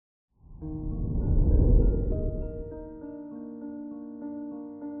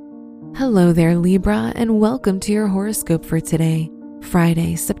Hello there, Libra, and welcome to your horoscope for today,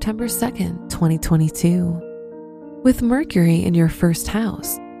 Friday, September 2nd, 2022. With Mercury in your first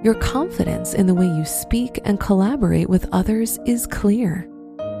house, your confidence in the way you speak and collaborate with others is clear.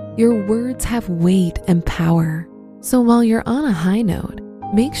 Your words have weight and power, so while you're on a high note,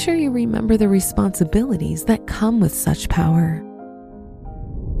 make sure you remember the responsibilities that come with such power.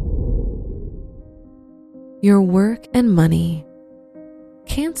 Your work and money.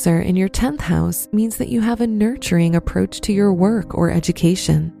 Cancer in your 10th house means that you have a nurturing approach to your work or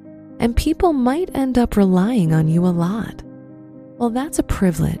education, and people might end up relying on you a lot. While that's a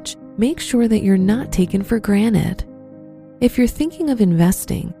privilege, make sure that you're not taken for granted. If you're thinking of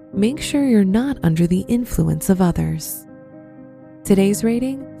investing, make sure you're not under the influence of others. Today's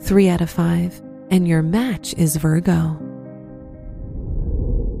rating, 3 out of 5, and your match is Virgo.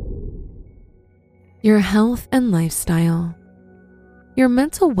 Your health and lifestyle. Your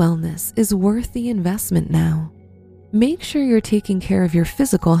mental wellness is worth the investment now. Make sure you're taking care of your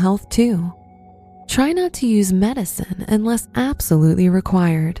physical health too. Try not to use medicine unless absolutely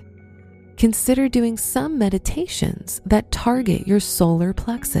required. Consider doing some meditations that target your solar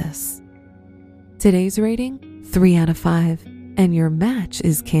plexus. Today's rating, 3 out of 5, and your match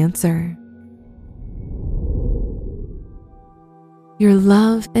is Cancer. Your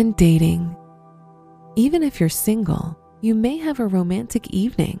love and dating. Even if you're single, you may have a romantic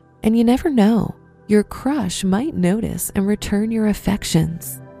evening, and you never know. Your crush might notice and return your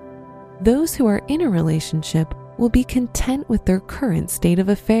affections. Those who are in a relationship will be content with their current state of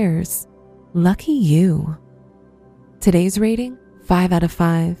affairs. Lucky you. Today's rating, 5 out of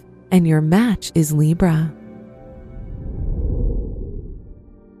 5, and your match is Libra.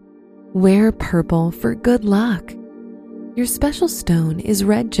 Wear purple for good luck. Your special stone is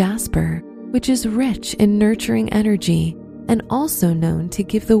red jasper, which is rich in nurturing energy and also known to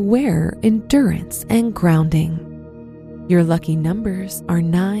give the wearer endurance and grounding. Your lucky numbers are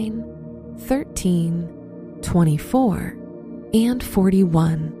 9, 13, 24, and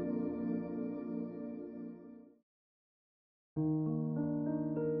 41.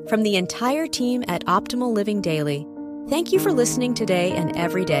 From the entire team at Optimal Living Daily, thank you for listening today and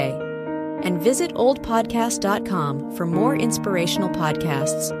every day. And visit oldpodcast.com for more inspirational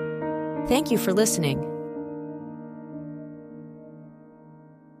podcasts. Thank you for listening.